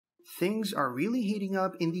Things are really heating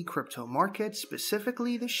up in the crypto market,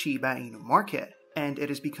 specifically the Shiba Inu market, and it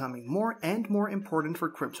is becoming more and more important for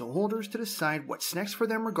crypto holders to decide what's next for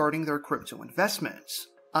them regarding their crypto investments.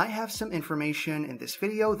 I have some information in this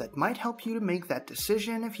video that might help you to make that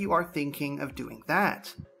decision if you are thinking of doing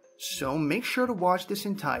that. So make sure to watch this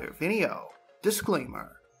entire video.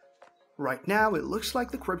 Disclaimer. Right now, it looks like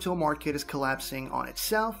the crypto market is collapsing on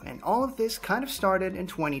itself, and all of this kind of started in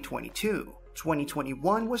 2022.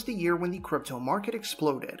 2021 was the year when the crypto market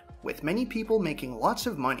exploded, with many people making lots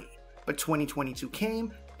of money. But 2022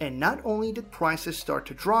 came, and not only did prices start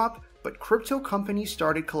to drop, but crypto companies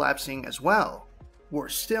started collapsing as well.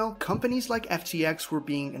 Worse still, companies like FTX were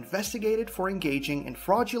being investigated for engaging in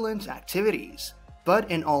fraudulent activities.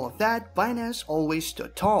 But in all of that, Binance always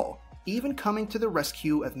stood tall, even coming to the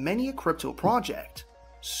rescue of many a crypto project.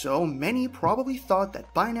 So many probably thought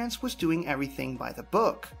that Binance was doing everything by the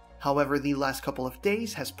book. However, the last couple of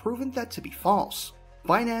days has proven that to be false.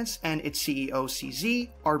 Binance and its CEO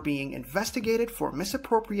CZ are being investigated for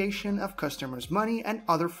misappropriation of customers' money and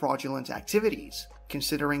other fraudulent activities.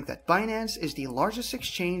 Considering that Binance is the largest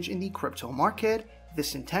exchange in the crypto market,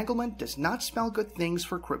 this entanglement does not spell good things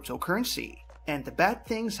for cryptocurrency, and the bad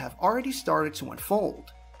things have already started to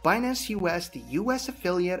unfold. Binance US, the US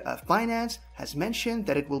affiliate of Binance, has mentioned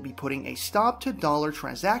that it will be putting a stop to dollar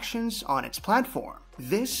transactions on its platform.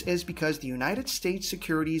 This is because the United States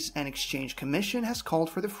Securities and Exchange Commission has called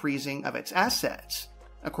for the freezing of its assets.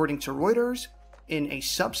 According to Reuters, in a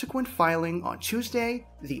subsequent filing on Tuesday,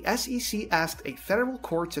 the SEC asked a federal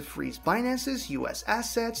court to freeze Binance's US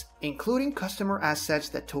assets, including customer assets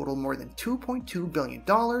that total more than $2.2 billion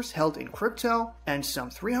held in crypto and some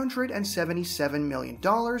 $377 million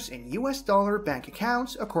in US dollar bank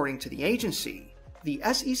accounts, according to the agency. The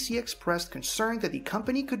SEC expressed concern that the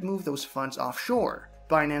company could move those funds offshore.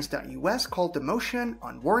 Binance.US called the motion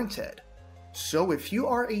unwarranted. So if you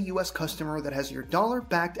are a US customer that has your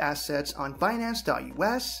dollar-backed assets on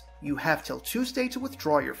Binance.US, you have till Tuesday to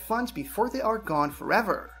withdraw your funds before they are gone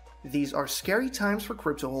forever. These are scary times for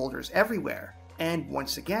crypto holders everywhere, and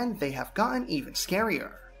once again they have gotten even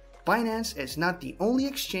scarier. Binance is not the only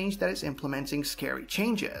exchange that is implementing scary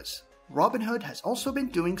changes. Robinhood has also been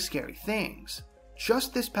doing scary things.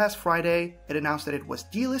 Just this past Friday, it announced that it was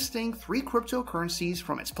delisting 3 cryptocurrencies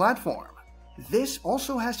from its platform. This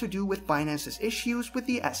also has to do with Binance's issues with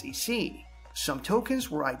the SEC. Some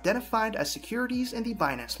tokens were identified as securities in the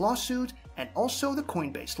Binance lawsuit and also the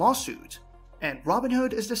Coinbase lawsuit. And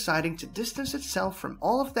Robinhood is deciding to distance itself from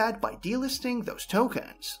all of that by delisting those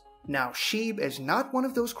tokens. Now, SHIB is not one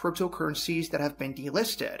of those cryptocurrencies that have been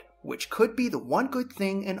delisted, which could be the one good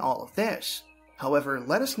thing in all of this. However,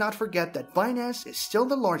 let us not forget that Binance is still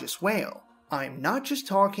the largest whale. I'm not just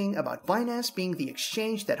talking about Binance being the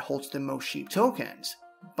exchange that holds the most SHIB tokens.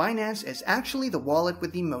 Binance is actually the wallet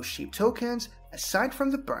with the most SHIB tokens, aside from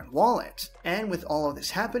the burn wallet. And with all of this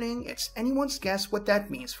happening, it's anyone's guess what that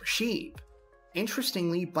means for SHIB.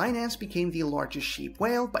 Interestingly, Binance became the largest SHIB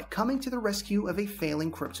whale by coming to the rescue of a failing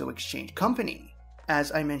crypto exchange company.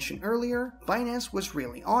 As I mentioned earlier, Binance was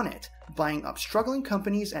really on it, buying up struggling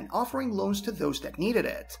companies and offering loans to those that needed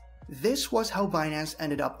it. This was how Binance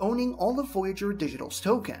ended up owning all of Voyager Digital's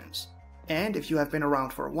tokens. And if you have been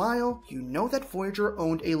around for a while, you know that Voyager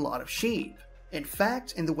owned a lot of SHIB. In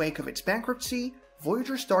fact, in the wake of its bankruptcy,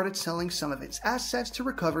 Voyager started selling some of its assets to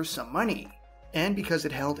recover some money. And because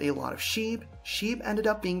it held a lot of SHIB, SHIB ended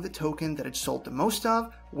up being the token that it sold the most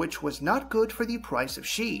of, which was not good for the price of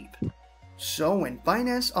SHIB. So when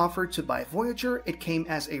Binance offered to buy Voyager, it came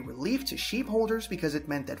as a relief to SHIB holders because it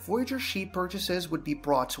meant that Voyager SHIB purchases would be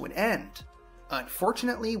brought to an end.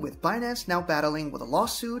 Unfortunately, with Binance now battling with a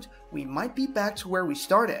lawsuit, we might be back to where we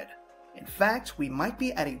started. In fact, we might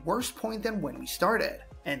be at a worse point than when we started.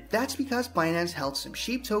 And that's because Binance held some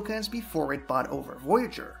SHIB tokens before it bought over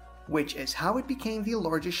Voyager, which is how it became the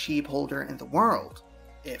largest SHIB holder in the world.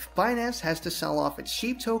 If Binance has to sell off its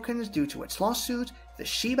SHIB tokens due to its lawsuit, the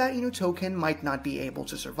Shiba Inu token might not be able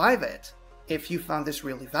to survive it. If you found this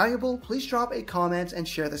really valuable, please drop a comment and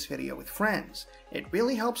share this video with friends. It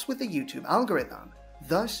really helps with the YouTube algorithm,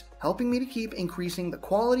 thus helping me to keep increasing the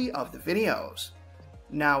quality of the videos.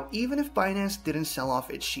 Now, even if Binance didn't sell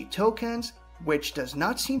off its SHIB tokens, which does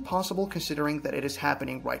not seem possible considering that it is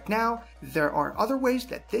happening right now, there are other ways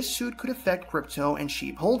that this suit could affect crypto and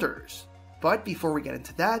SHIB holders. But before we get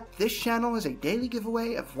into that, this channel is a daily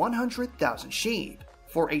giveaway of 100,000 SHIB.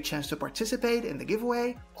 For a chance to participate in the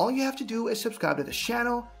giveaway, all you have to do is subscribe to this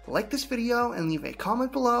channel, like this video, and leave a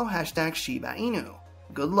comment below #ShibaInu.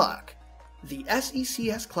 Good luck! The SEC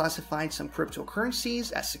has classified some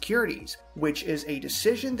cryptocurrencies as securities, which is a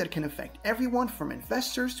decision that can affect everyone from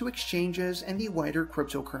investors to exchanges and the wider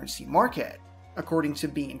cryptocurrency market. According to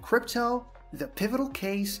Being Crypto, the pivotal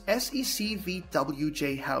case SEC v.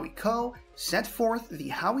 W.J. Howey Co. set forth the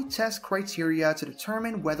Howey test criteria to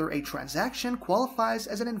determine whether a transaction qualifies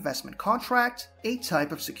as an investment contract, a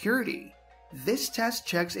type of security. This test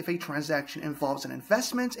checks if a transaction involves an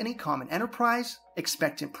investment in a common enterprise,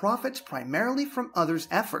 expecting profits primarily from others'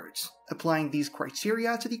 efforts. Applying these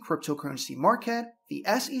criteria to the cryptocurrency market, the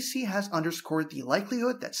SEC has underscored the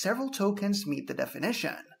likelihood that several tokens meet the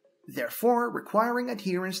definition, therefore requiring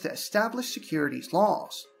adherence to established securities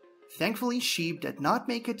laws. Thankfully, SHIB did not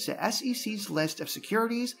make it to SEC's list of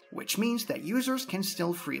securities, which means that users can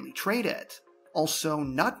still freely trade it. Also,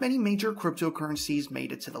 not many major cryptocurrencies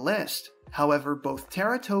made it to the list. However, both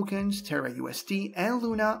Terra tokens, Terra USD, and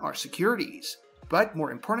Luna are securities. But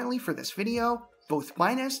more importantly for this video, both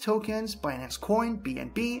Binance tokens, Binance Coin,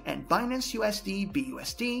 BNB, and Binance USD,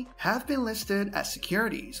 BUSD have been listed as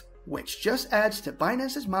securities, which just adds to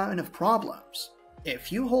Binance's mountain of problems.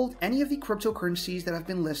 If you hold any of the cryptocurrencies that have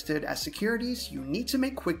been listed as securities, you need to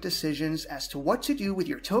make quick decisions as to what to do with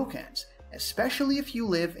your tokens, especially if you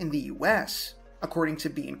live in the US. According to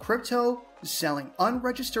Being Crypto, selling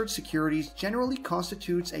unregistered securities generally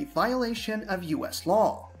constitutes a violation of US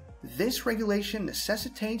law. This regulation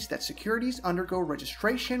necessitates that securities undergo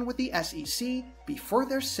registration with the SEC before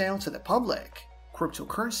their sale to the public.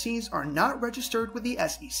 Cryptocurrencies are not registered with the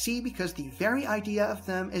SEC because the very idea of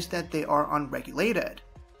them is that they are unregulated.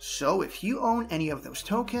 So if you own any of those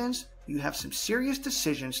tokens, you have some serious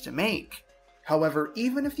decisions to make. However,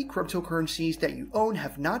 even if the cryptocurrencies that you own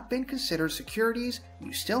have not been considered securities,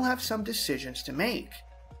 you still have some decisions to make.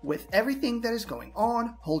 With everything that is going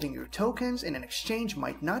on, holding your tokens in an exchange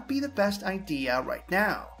might not be the best idea right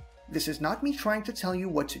now. This is not me trying to tell you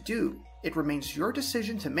what to do, it remains your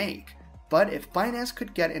decision to make. But if Binance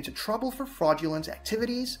could get into trouble for fraudulent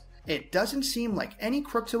activities, it doesn't seem like any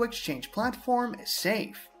crypto exchange platform is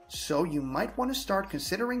safe. So you might want to start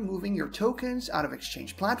considering moving your tokens out of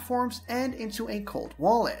exchange platforms and into a cold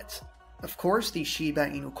wallet. Of course, the Shiba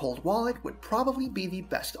Inu cold wallet would probably be the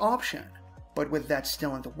best option. But with that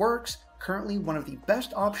still in the works, currently one of the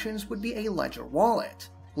best options would be a Ledger wallet.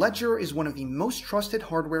 Ledger is one of the most trusted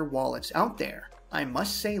hardware wallets out there. I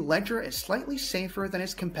must say Ledger is slightly safer than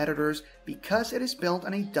its competitors because it is built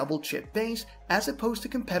on a double chip base as opposed to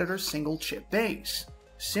competitors' single chip base.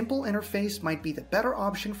 Simple interface might be the better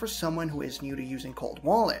option for someone who is new to using cold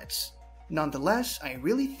wallets. Nonetheless, I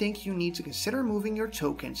really think you need to consider moving your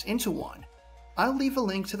tokens into one. I'll leave a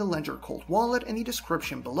link to the Ledger cold wallet in the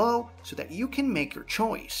description below so that you can make your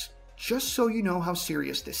choice. Just so you know how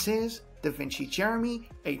serious this is, Da Vinci Jeremy,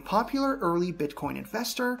 a popular early Bitcoin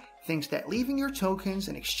investor, thinks that leaving your tokens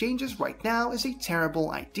in exchanges right now is a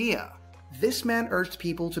terrible idea. This man urged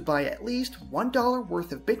people to buy at least $1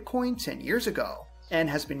 worth of Bitcoin 10 years ago, and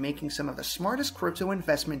has been making some of the smartest crypto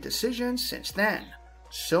investment decisions since then.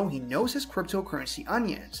 So he knows his cryptocurrency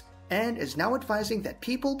onions, and is now advising that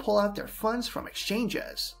people pull out their funds from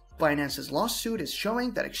exchanges. Binance's lawsuit is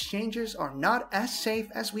showing that exchanges are not as safe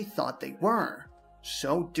as we thought they were.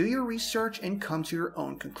 So do your research and come to your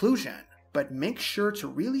own conclusion. But make sure to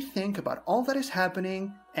really think about all that is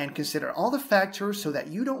happening and consider all the factors so that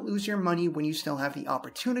you don't lose your money when you still have the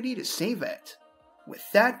opportunity to save it. With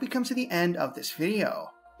that, we come to the end of this video.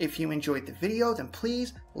 If you enjoyed the video, then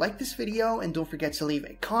please like this video and don't forget to leave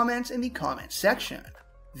a comment in the comment section.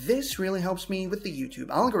 This really helps me with the YouTube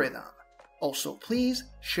algorithm. Also, please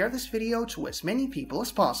share this video to as many people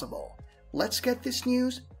as possible. Let's get this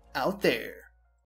news out there.